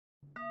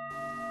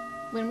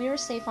When we were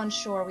safe on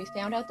shore, we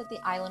found out that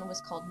the island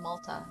was called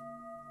Malta.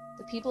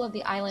 The people of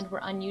the island were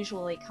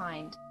unusually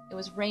kind. It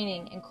was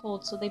raining and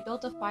cold, so they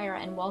built a fire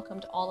and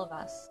welcomed all of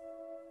us.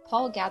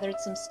 Paul gathered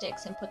some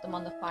sticks and put them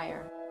on the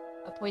fire.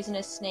 A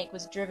poisonous snake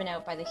was driven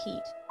out by the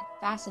heat. It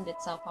fastened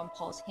itself on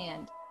Paul's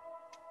hand.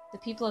 The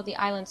people of the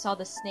island saw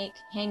the snake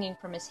hanging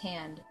from his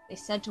hand. They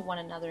said to one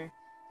another,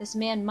 "This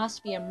man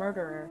must be a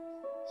murderer.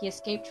 He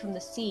escaped from the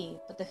sea,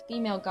 but the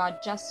female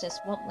god Justice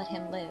won't let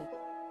him live."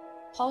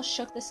 Paul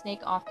shook the snake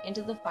off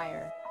into the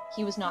fire.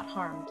 He was not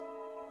harmed.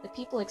 The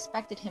people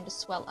expected him to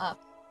swell up.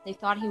 They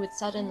thought he would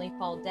suddenly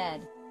fall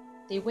dead.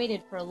 They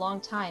waited for a long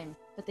time,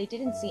 but they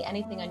didn't see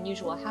anything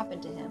unusual happen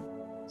to him,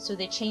 so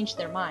they changed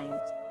their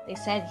minds. They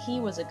said he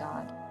was a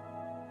god.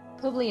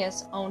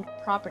 Publius owned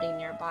property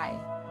nearby.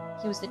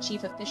 He was the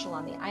chief official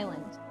on the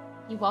island.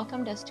 He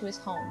welcomed us to his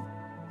home.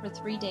 For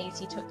 3 days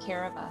he took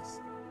care of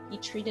us. He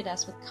treated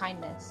us with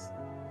kindness.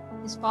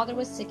 His father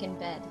was sick in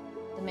bed.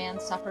 The man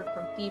suffered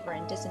from fever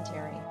and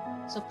dysentery,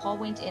 so Paul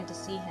went in to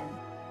see him.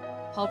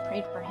 Paul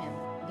prayed for him.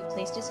 He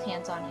placed his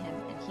hands on him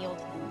and healed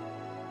him.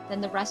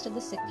 Then the rest of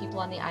the sick people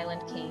on the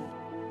island came.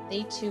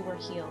 They too were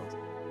healed.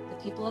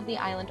 The people of the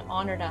island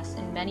honored us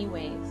in many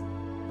ways.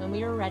 When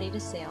we were ready to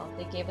sail,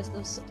 they gave us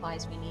the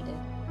supplies we needed.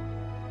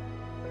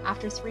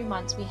 After 3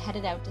 months, we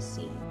headed out to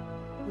sea.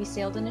 We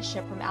sailed in a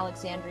ship from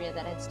Alexandria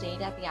that had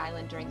stayed at the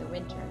island during the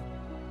winter.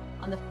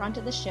 On the front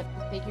of the ship,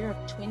 the figure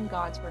of twin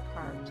gods were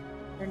carved.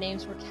 Their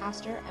names were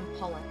Castor and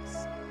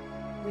Pollux.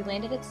 We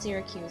landed at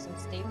Syracuse and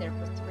stayed there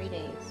for 3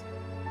 days.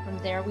 From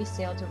there, we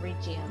sailed to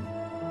Rhegium.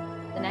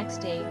 The next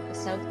day, the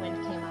south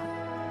wind came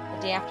up.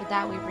 The day after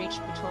that, we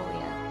reached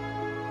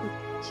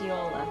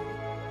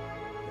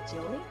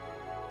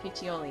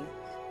Puteoli.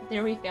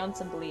 There we found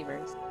some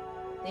believers.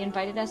 They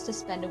invited us to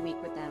spend a week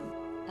with them.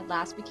 At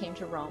last we came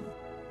to Rome.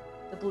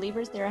 The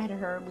believers there had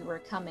heard we were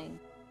coming.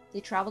 They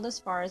traveled as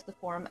far as the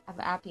Forum of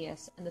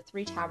Appius and the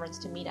 3 taverns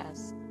to meet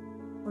us.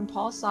 When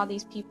Paul saw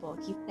these people,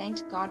 he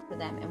thanked God for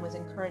them and was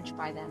encouraged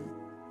by them.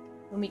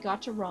 When we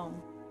got to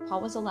Rome,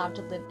 Paul was allowed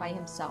to live by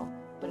himself,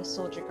 but a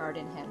soldier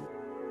guarded him.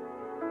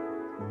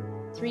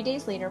 3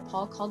 days later,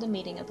 Paul called a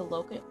meeting of the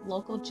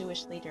local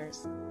Jewish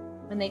leaders.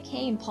 When they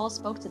came, Paul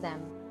spoke to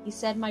them. He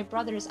said, "My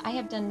brothers, I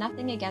have done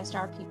nothing against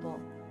our people.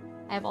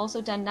 I have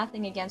also done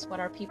nothing against what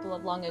our people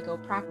of long ago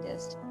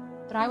practiced.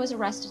 But I was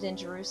arrested in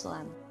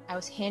Jerusalem. I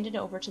was handed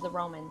over to the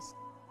Romans.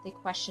 They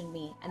questioned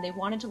me, and they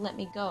wanted to let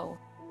me go.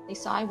 They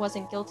saw I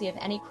wasn't guilty of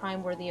any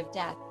crime worthy of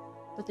death,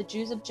 but the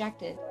Jews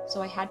objected,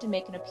 so I had to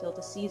make an appeal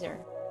to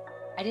Caesar.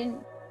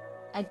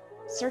 I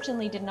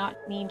certainly did not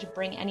mean to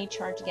bring any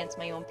charge against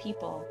my own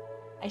people.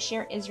 I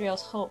share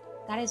Israel's hope.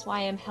 That is why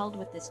I am held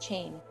with this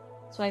chain.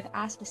 So I have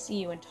asked to see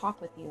you and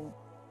talk with you."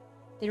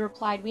 They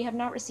replied, "We have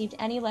not received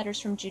any letters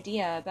from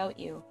Judea about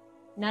you.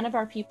 None of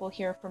our people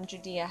here from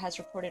Judea has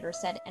reported or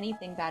said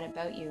anything bad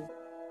about you.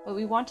 But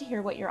we want to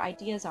hear what your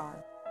ideas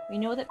are. We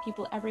know that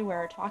people everywhere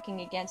are talking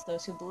against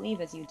those who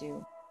believe as you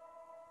do."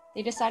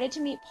 They decided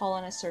to meet Paul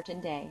on a certain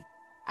day.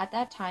 At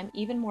that time,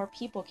 even more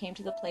people came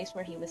to the place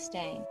where he was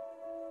staying.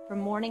 From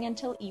morning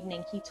until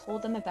evening, he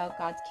told them about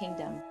God's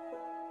kingdom.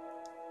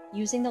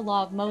 Using the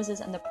law of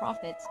Moses and the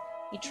prophets,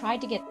 he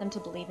tried to get them to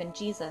believe in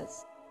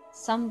Jesus.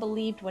 Some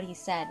believed what he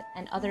said,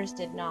 and others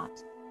did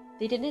not.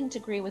 They didn't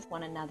agree with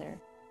one another.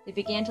 They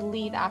began to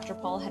leave after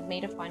Paul had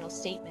made a final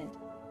statement.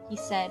 He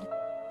said,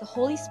 "The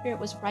Holy Spirit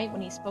was right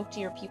when he spoke to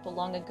your people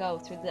long ago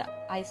through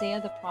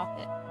Isaiah the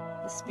prophet.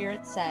 The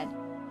Spirit said,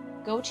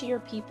 'Go to your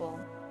people,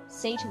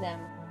 say to them,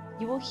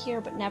 you will hear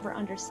but never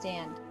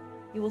understand.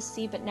 You will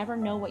see but never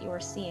know what you are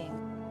seeing.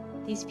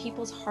 These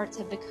people's hearts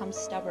have become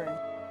stubborn.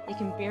 They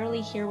can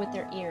barely hear with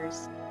their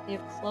ears. They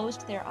have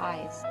closed their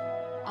eyes.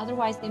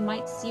 Otherwise they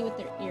might see with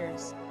their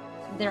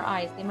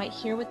eyes, they might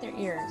hear with their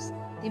ears,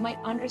 they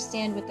might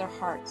understand with their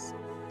hearts.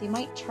 They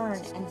might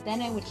turn, and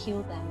then I would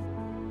heal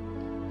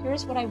them.'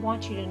 Here's what I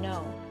want you to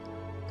know.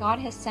 God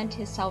has sent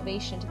his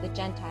salvation to the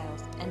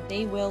Gentiles, and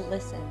they will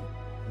listen."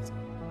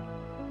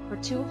 For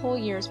 2 whole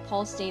years,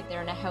 Paul stayed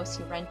there in a house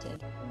he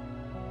rented.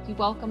 He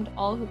welcomed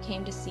all who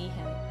came to see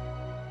him.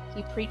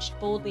 He preached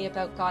boldly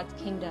about God's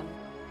kingdom.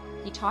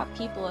 He taught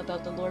people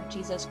about the Lord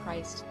Jesus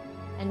Christ,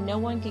 and no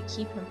one could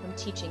keep him from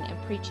teaching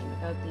and preaching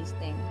about these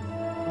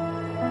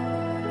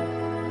things.